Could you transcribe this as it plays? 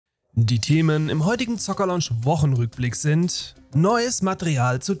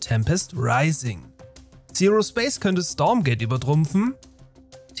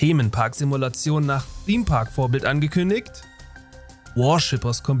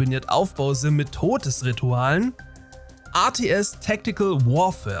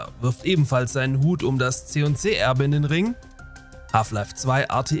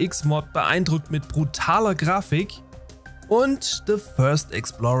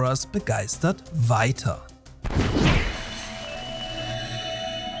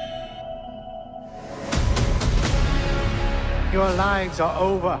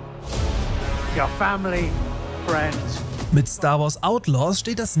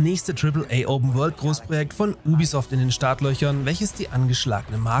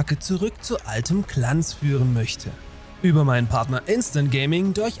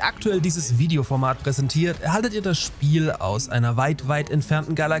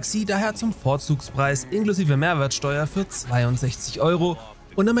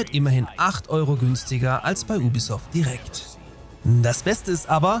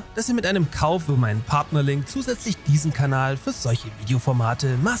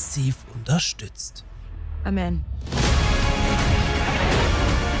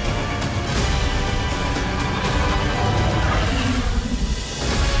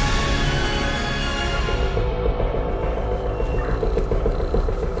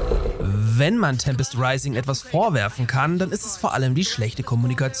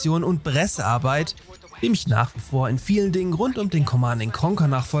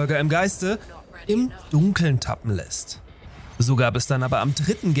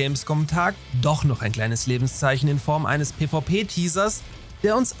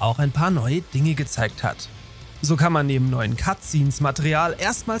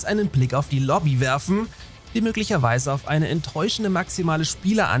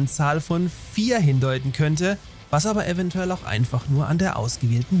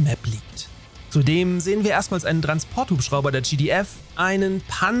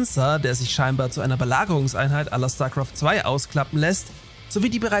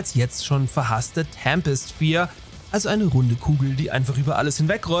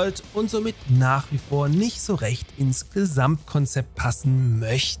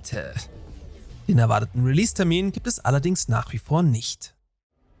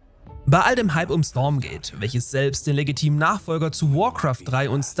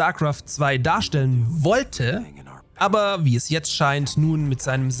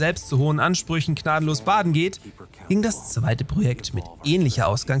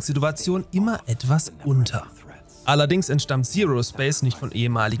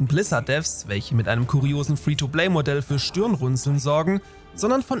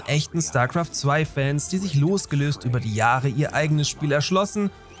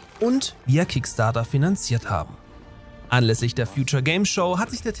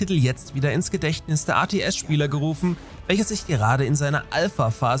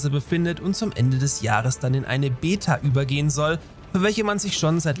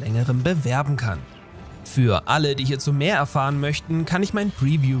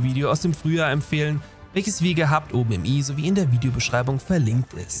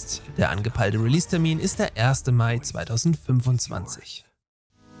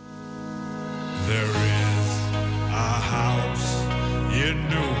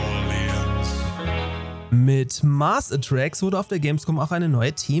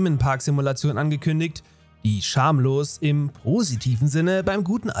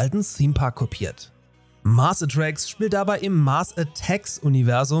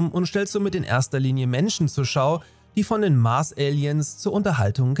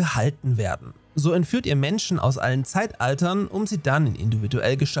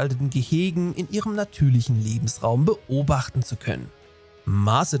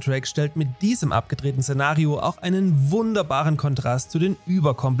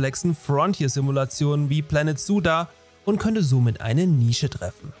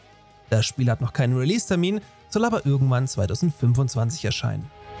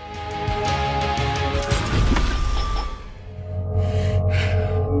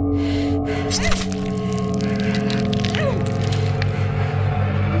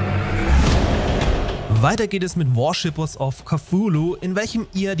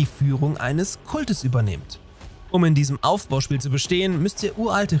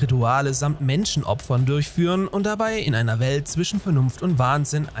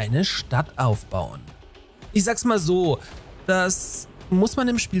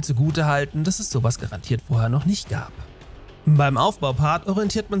Beim Aufbaupart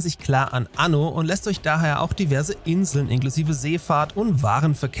orientiert man sich klar an Anno und lässt euch daher auch diverse Inseln inklusive Seefahrt und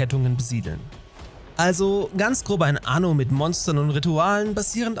Warenverkettungen besiedeln. Also ganz grob ein Anno mit Monstern und Ritualen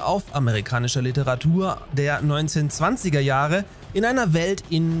basierend auf amerikanischer Literatur der 1920er Jahre in einer Welt,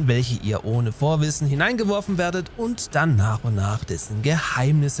 in welche ihr ohne Vorwissen hineingeworfen werdet und dann nach und nach dessen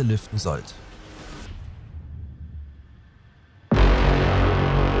Geheimnisse lüften sollt.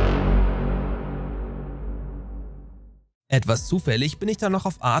 Etwas zufällig bin ich dann noch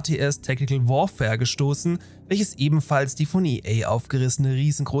auf RTS Tactical Warfare gestoßen, welches ebenfalls die von EA aufgerissene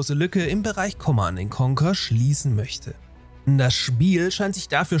riesengroße Lücke im Bereich Command & Conquer schließen möchte. Das Spiel scheint sich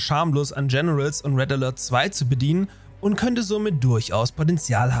dafür schamlos an Generals und Red Alert 2 zu bedienen und könnte somit durchaus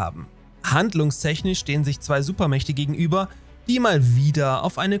Potenzial haben. Handlungstechnisch stehen sich zwei Supermächte gegenüber, die mal wieder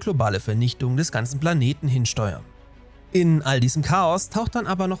auf eine globale Vernichtung des ganzen Planeten hinsteuern. In all diesem Chaos taucht dann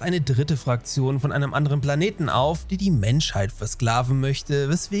aber noch eine dritte Fraktion von einem anderen Planeten auf, die die Menschheit versklaven möchte,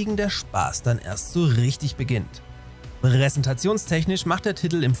 weswegen der Spaß dann erst so richtig beginnt. Präsentationstechnisch macht der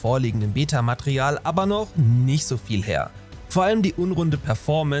Titel im vorliegenden Beta-Material aber noch nicht so viel her. Vor allem die unrunde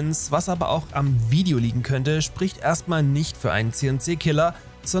Performance, was aber auch am Video liegen könnte, spricht erstmal nicht für einen C&C-Killer,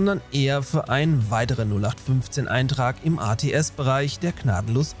 sondern eher für einen weiteren 0815-Eintrag im RTS-Bereich, der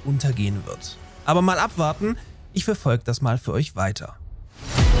gnadenlos untergehen wird. Aber mal abwarten. Ich verfolge das mal für euch weiter.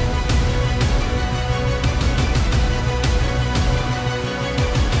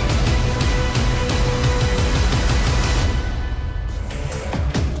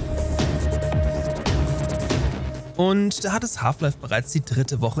 Und da hat es Half-Life bereits die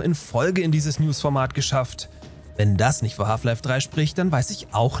dritte Woche in Folge in dieses Newsformat geschafft. Wenn das nicht für Half-Life 3 spricht, dann weiß ich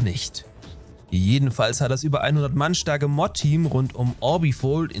auch nicht. Jedenfalls hat das über 100 Mann starke Mod-Team rund um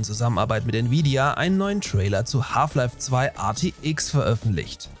𝗭CIA in Zusammenarbeit mit Nvidia einen neuen Trailer zu Half-Life 2 RTX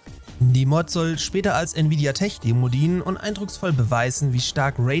veröffentlicht. Die Mod soll später als Nvidia Tech-Demo dienen und eindrucksvoll beweisen, wie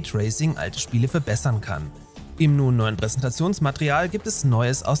stark Raytracing alte Spiele verbessern kann. Im nun neuen Präsentationsmaterial gibt es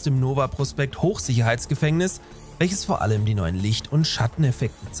Neues aus dem Nova-Prospekt 𝗭CIA_HEIZGEFÄNGNIS, welches vor allem die neuen Licht- und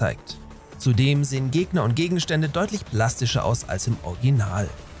Schatteneffekte zeigt. Zudem sehen Gegner und Gegenstände deutlich plastischer aus als im Original.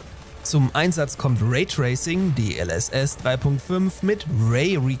 Zum Einsatz kommt Raytracing, DLSS 3.5 mit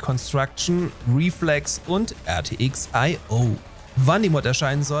Ray Reconstruction, Reflex und RTX I/O. Wann die Mod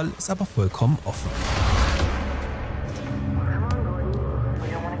erscheinen soll, ist aber vollkommen offen.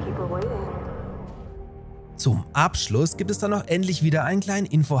 Zum Abschluss gibt es dann noch endlich wieder einen kleinen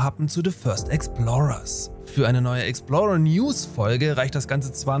Infohappen zu The First Explorers. Für eine neue Explorer News Folge reicht das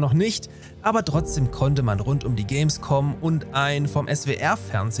Ganze zwar noch nicht, aber trotzdem konnte man rund um die Gamescom und ein vom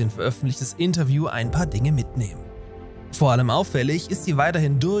SWR-Fernsehen veröffentlichtes Interview ein paar Dinge mitnehmen. Vor allem auffällig ist die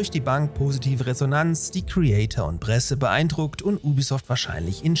weiterhin durch die Bank positive Resonanz, die Creator und Presse beeindruckt und Ubisoft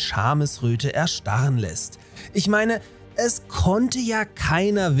wahrscheinlich in Schamesröte erstarren lässt. Ich meine, es konnte ja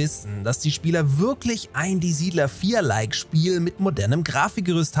keiner wissen, dass die Spieler wirklich ein Die Siedler 4-like Spiel mit modernem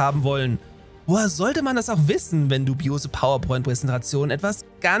Grafikgerüst haben wollen. Woher sollte man das auch wissen, wenn dubiose PowerPoint-Präsentationen etwas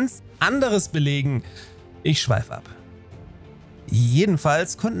ganz anderes belegen? Ich schweife ab.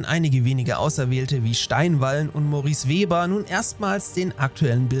 Jedenfalls konnten einige wenige Auserwählte wie Steinwallen und Maurice Weber nun erstmals den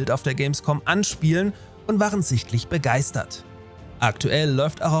aktuellen Bild auf der Gamescom anspielen und waren sichtlich begeistert. Aktuell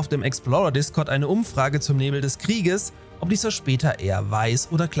läuft auch auf dem Explorer Discord eine Umfrage zum Nebel des Krieges, ob dieser später eher weiß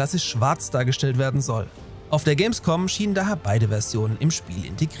oder klassisch schwarz dargestellt werden soll. Auf der Gamescom schienen daher beide Versionen im Spiel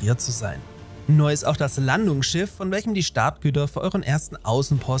integriert zu sein. Neu ist auch das Landungsschiff, von welchem die Startgüter für euren ersten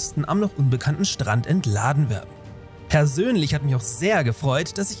Außenposten am noch unbekannten Strand entladen werden. Persönlich hat mich auch sehr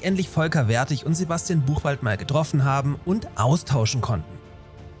gefreut, dass sich endlich 𝗏𝗪𝗏𝗏 und Sebastian Buchwald mal getroffen haben und austauschen konnten.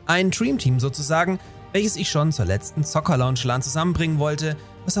 Ein Dreamteam sozusagen, welches ich schon zur letzten ZOCKER LOUNGE LAN zusammenbringen wollte,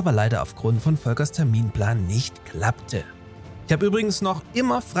 was aber leider aufgrund von 𝗏𝗪𝗏s Terminplan nicht klappte. Ich habe übrigens noch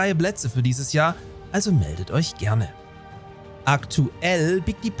immer freie Plätze für dieses Jahr, also meldet euch gerne. Aktuell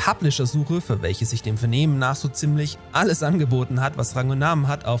biegt die Publisher-Suche, für welche sich dem Vernehmen nach so ziemlich alles angeboten hat, was Rang und Namen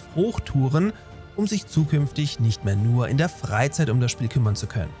hat, auf Hochtouren, um sich zukünftig nicht mehr nur in der Freizeit um das Spiel kümmern zu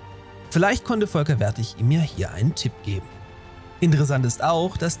können. Vielleicht konnte 𝗏𝗪𝗏𝗏 mir hier einen Tipp geben. Interessant ist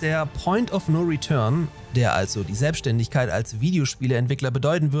auch, dass der Point of No Return, der also die Selbstständigkeit als Videospieleentwickler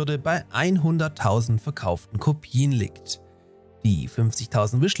bedeuten würde, bei 100.000 verkauften Kopien liegt. Die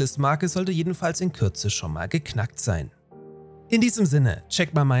 50.000 Wishlist-Marke sollte jedenfalls in Kürze schon mal geknackt sein. In diesem Sinne,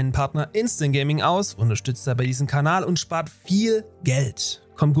 checkt mal meinen Partner Instant Gaming aus, unterstützt dabei diesen Kanal und spart viel Geld.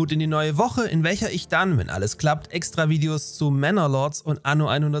 Kommt gut in die neue Woche, in welcher ich dann, wenn alles klappt, extra Videos zu Manor-Lords und Anno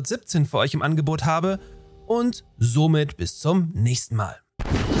 117 für euch im Angebot habe und somit bis zum nächsten Mal.